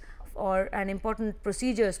policies and important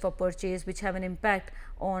procedures for purchase which have an impact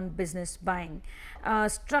on business buying.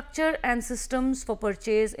 Structure and systems for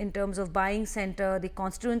purchase in terms of buying center, the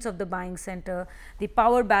constituents of the buying center, the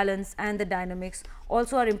power balance and the dynamics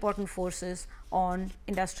also are important forces on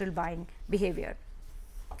industrial buying behavior.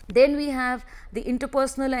 Then we have the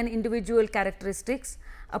interpersonal and individual characteristics.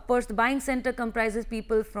 The buying center comprises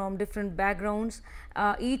people from different backgrounds.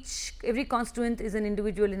 Every constituent is an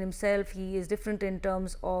individual in himself. He is different in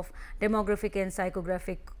terms of demographic and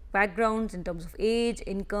psychographic backgrounds, in terms of age,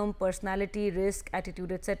 income, personality, risk,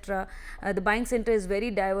 attitude, etc. The buying center is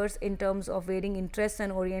very diverse in terms of varying interests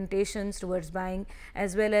and orientations towards buying,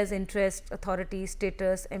 as well as interest, authority,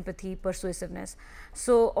 status, empathy, persuasiveness.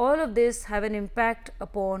 So all of this have an impact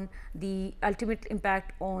upon the ultimate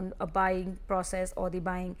impact on a buying process or the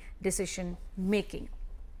buying decision making.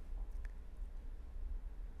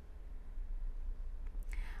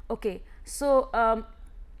 Okay, so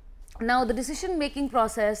now the decision making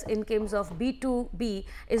process in terms of B2B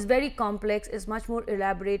is very complex, is much more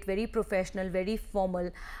elaborate, very professional, very formal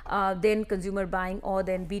than consumer buying or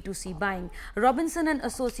than B2C buying. Robinson and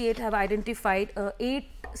Associate have identified a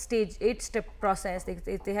 8-step process.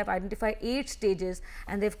 They have identified 8 stages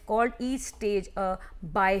and they've called each stage a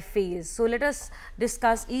buy phase. So let us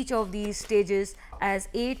discuss each of these stages as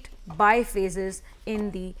 8 buy phases in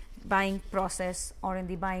the buying process or in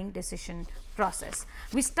the buying decision process.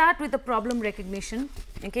 We start with the problem recognition.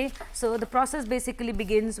 Okay, so the process basically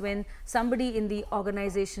begins when somebody in the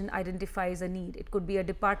organization identifies a need. It could be a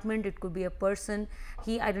department, it could be a person.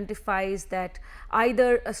 He identifies that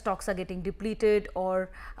either stocks are getting depleted,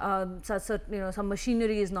 or some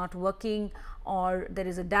machinery is not working, or there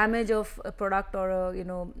is a damage of a product, or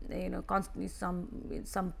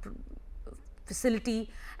some facility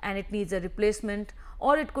and it needs a replacement.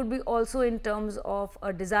 Or it could be also in terms of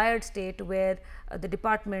a desired state where the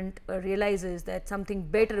department realizes that something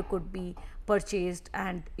better could be purchased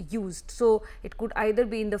and used. So it could either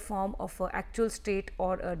be in the form of an actual state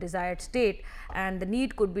or a desired state, and the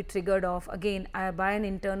need could be triggered off again by an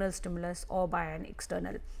internal stimulus or by an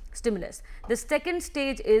external stimulus. The second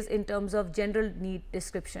stage is in terms of general need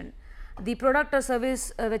description. The product or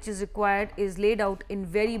service which is required is laid out in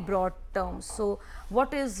very broad terms. So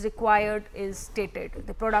what is required is stated,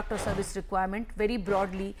 the product or service requirement, very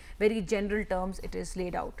broadly, very general terms it is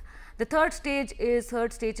laid out. The third stage is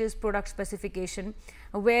product specification,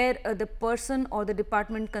 where the person or the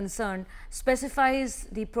department concerned specifies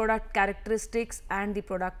the product characteristics and the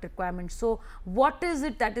product requirements. So what is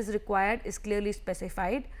it that is required is clearly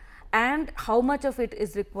specified, and how much of it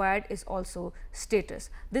is required is also stated.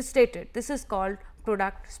 This is called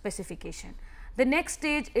product specification. The next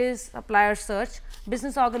stage is supplier search.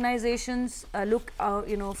 Business organizations look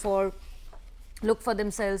for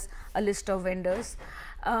themselves a list of vendors.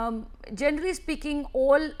 Generally speaking,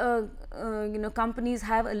 all companies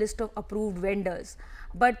have a list of approved vendors,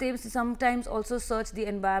 but they sometimes also search the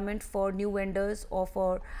environment for new vendors or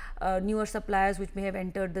for newer suppliers which may have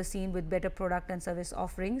entered the scene with better product and service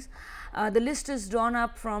offerings. The list is drawn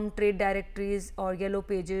up from trade directories or yellow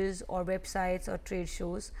pages or websites or trade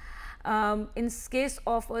shows. In case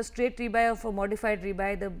of a straight rebuy or for modified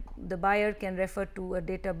rebuy, the buyer can refer to a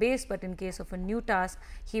database, but in case of a new task,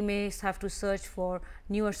 he may have to search for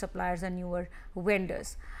newer suppliers and newer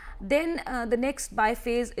vendors. Then the next buy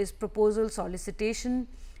phase is proposal solicitation.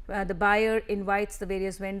 The buyer invites the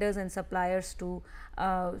various vendors and suppliers to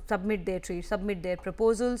submit their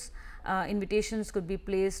proposals. Invitations could be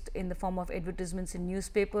placed in the form of advertisements in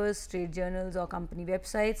newspapers, trade journals or company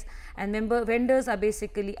websites, and vendors are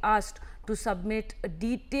basically asked to submit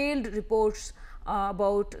detailed reports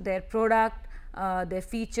about their product, their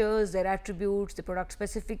features, their attributes, the product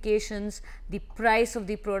specifications, the price of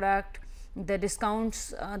the product, the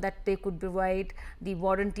discounts that they could provide, the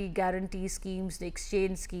warranty guarantee schemes, the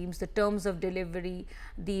exchange schemes, the terms of delivery,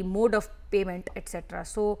 the mode of payment, etc.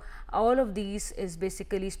 So all of these is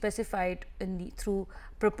basically specified through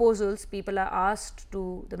proposals. People are asked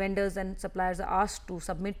to, the vendors and suppliers are asked to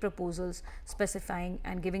submit proposals specifying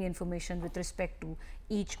and giving information with respect to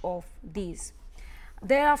each of these.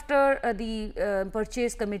 Thereafter, the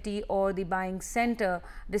purchase committee or the buying center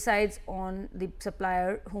decides on the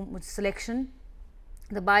supplier selection.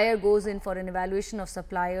 The buyer goes in for an evaluation of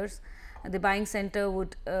suppliers. the buying center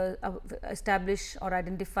would establish or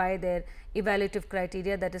identify their evaluative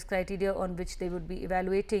criteria, that is criteria on which they would be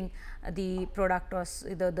evaluating the product or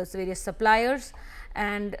the various suppliers.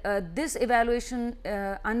 And this evaluation,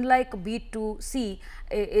 unlike B2C,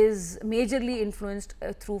 is majorly influenced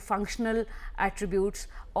through functional attributes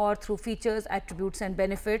or through features, attributes and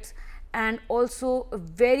benefits, and also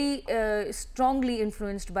very strongly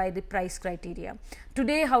influenced by the price criteria.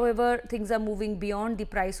 Today, however, things are moving beyond the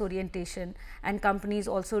price orientation, and companies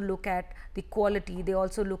also look at the quality, they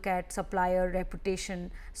also look at supplier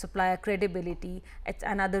reputation, supplier credibility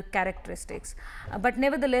and other characteristics. But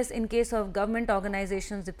nevertheless, in case of government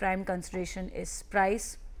organizations, the prime consideration is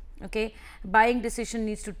price. Okay, buying center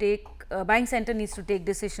needs to take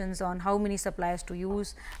decisions on how many suppliers to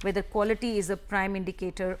use, whether quality is a prime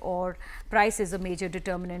indicator or price is a major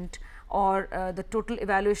determinant, or the total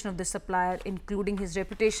evaluation of the supplier including his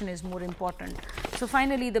reputation is more important. So,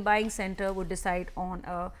 finally, the buying center would decide on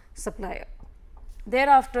a supplier.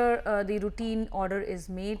 Thereafter, the routine order is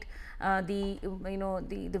made,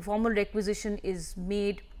 the formal requisition is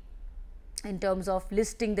made in terms of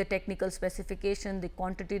listing the technical specification, the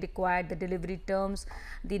quantity required, the delivery terms,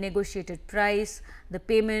 the negotiated price, the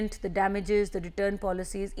payment, the damages, the return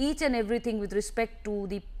policies, each and everything with respect to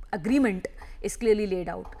the agreement is clearly laid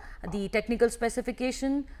out. The technical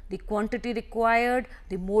specification, the quantity required,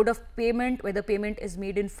 the mode of payment, whether payment is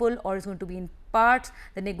made in full or is going to be in parts,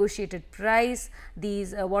 the negotiated price,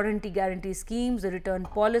 these warranty guarantee schemes, the return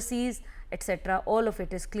policies, etc. All of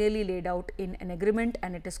it is clearly laid out in an agreement,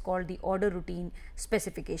 and it is called the order routine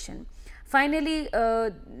specification. Finally,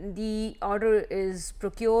 the order is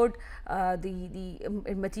procured, the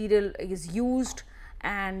material is used,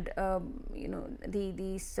 and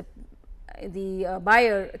the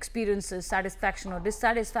buyer experiences satisfaction or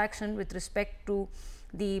dissatisfaction with respect to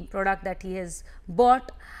the product that he has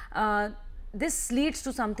bought. This leads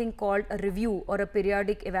to something called a review or a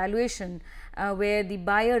periodic evaluation, where the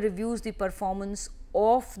buyer reviews the performance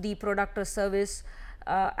of the product or service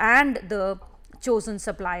and the chosen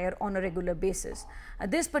supplier on a regular basis.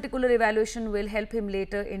 This particular evaluation will help him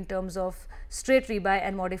later in terms of straight rebuy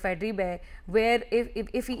and modified rebuy, where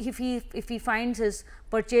if he finds his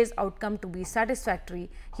purchase outcome to be satisfactory,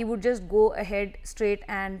 he would just go ahead straight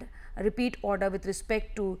and repeat order with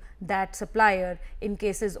respect to that supplier in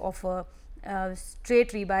cases of a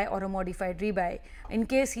straight rebuy or a modified rebuy. In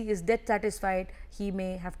case he is dissatisfied, he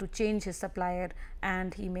may have to change his supplier,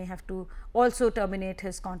 and he may have to also terminate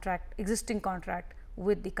his existing contract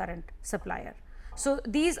with the current supplier. So,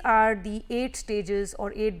 these are the 8 stages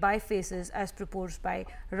or 8 buy phases as proposed by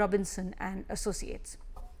Robinson and Associates.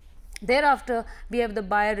 Thereafter, we have the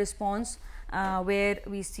buyer response, where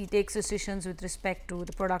we takes decisions with respect to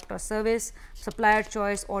the product or service, supplier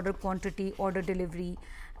choice, order quantity, order delivery,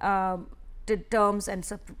 terms and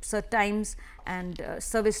times, and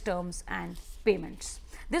service terms and payments.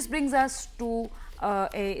 This brings us to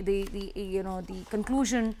the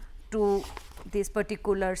conclusion to this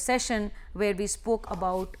particular session, where we spoke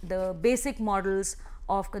about the basic models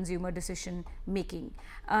of consumer decision making.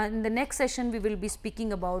 In the next session, we will be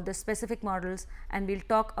speaking about the specific models, and we will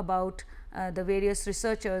talk about the various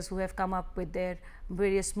researchers who have come up with their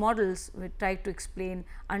various models, which try to explain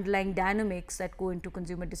underlying dynamics that go into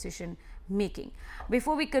consumer decision making.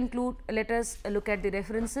 Before we conclude, let us look at the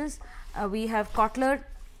references. We have Kotler,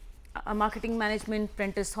 Marketing Management,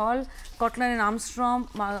 Prentice Hall; Kotler and Armstrong,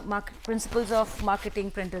 Principles of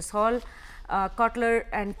Marketing, Prentice Hall; Kotler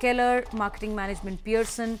and Keller, Marketing Management,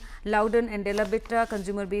 Pearson; Loudon and Della Bitta,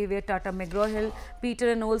 Consumer Behavior, Tata McGraw-Hill;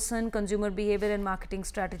 Peter and Olson, Consumer Behavior and Marketing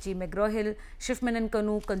Strategy, McGraw-Hill; Schiffman and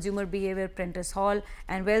Kanu, Consumer Behavior, Prentice Hall;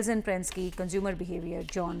 and Wells and Prensky, Consumer Behavior,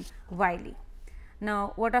 John Wiley.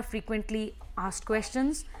 Now, what are frequently asked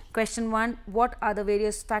questions? Question 1, what are the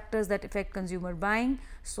various factors that affect consumer buying?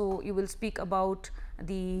 So, you will speak about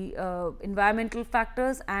the environmental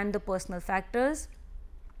factors and the personal factors.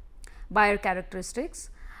 Buyer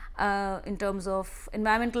characteristics in terms of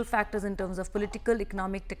environmental factors, in terms of political,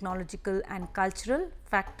 economic, technological and cultural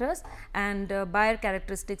factors, and buyer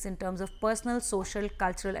characteristics in terms of personal, social,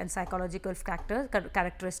 cultural and psychological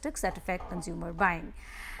characteristics that affect consumer buying.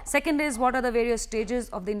 Second is, what are the various stages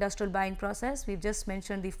of the industrial buying process? We have just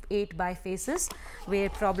mentioned the 8 buy phases, where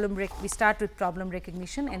we start with problem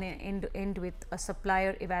recognition and end with a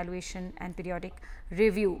supplier evaluation and periodic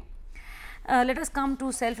review. Let us come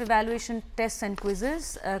to self-evaluation tests and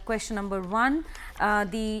quizzes. Question number 1,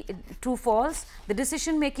 the true false. The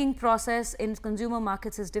decision making process in consumer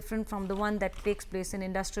markets is different from the one that takes place in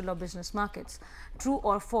industrial or business markets. True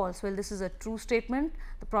or false? Well, this is a true statement.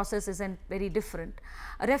 The process is very different.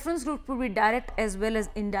 A reference group will be direct as well as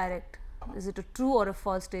indirect. Is it a true or a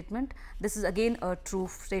false statement? This is again a true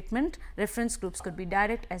statement. Reference groups could be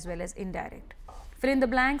direct as well as indirect. Fill in the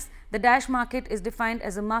blanks. The dash market is defined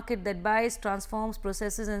as a market that buys, transforms,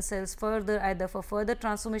 processes and sells further, either for further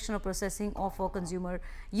transformation or processing or for consumer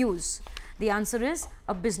use. The answer is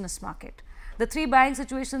a business market. The three buying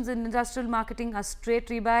situations in industrial marketing are straight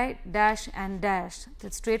rebuy, dash and dash.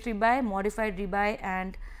 That's straight rebuy, modified rebuy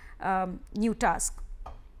and new task.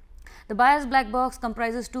 The buyer's black box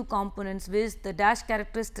comprises two components, with the dash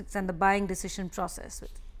characteristics and the buying decision process.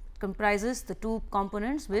 It comprises the two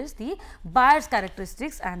components with the buyer's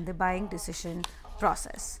characteristics and the buying decision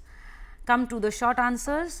process. Come to the short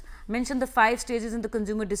answers. Mention the 5 stages in the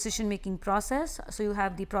consumer decision making process. So, you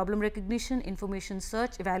have the problem recognition, information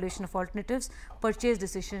search, evaluation of alternatives, purchase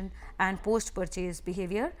decision and post purchase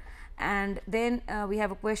behavior. And then we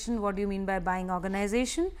have a question, what do you mean by buying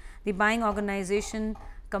organization? The buying organization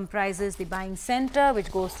comprises the buying center, which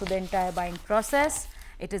goes through the entire buying process.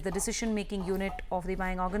 It is the decision making unit of the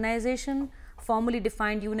buying organization. Formally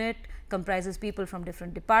defined unit comprises people from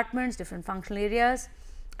different departments, different functional areas,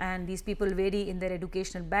 and these people vary in their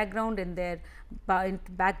educational background, in their in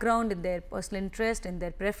their personal interest, in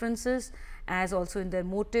their preferences, as also in their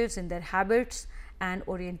motives, in their habits and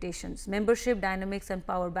orientations. Membership dynamics and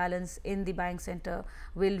power balance in the buying center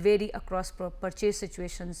will vary across purchase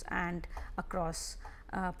situations and across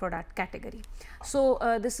product category. So,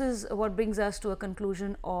 this is what brings us to a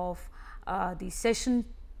conclusion of the session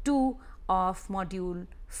 2 of module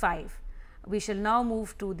 5. We shall now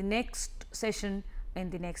move to the next session in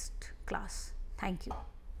the next class. Thank you.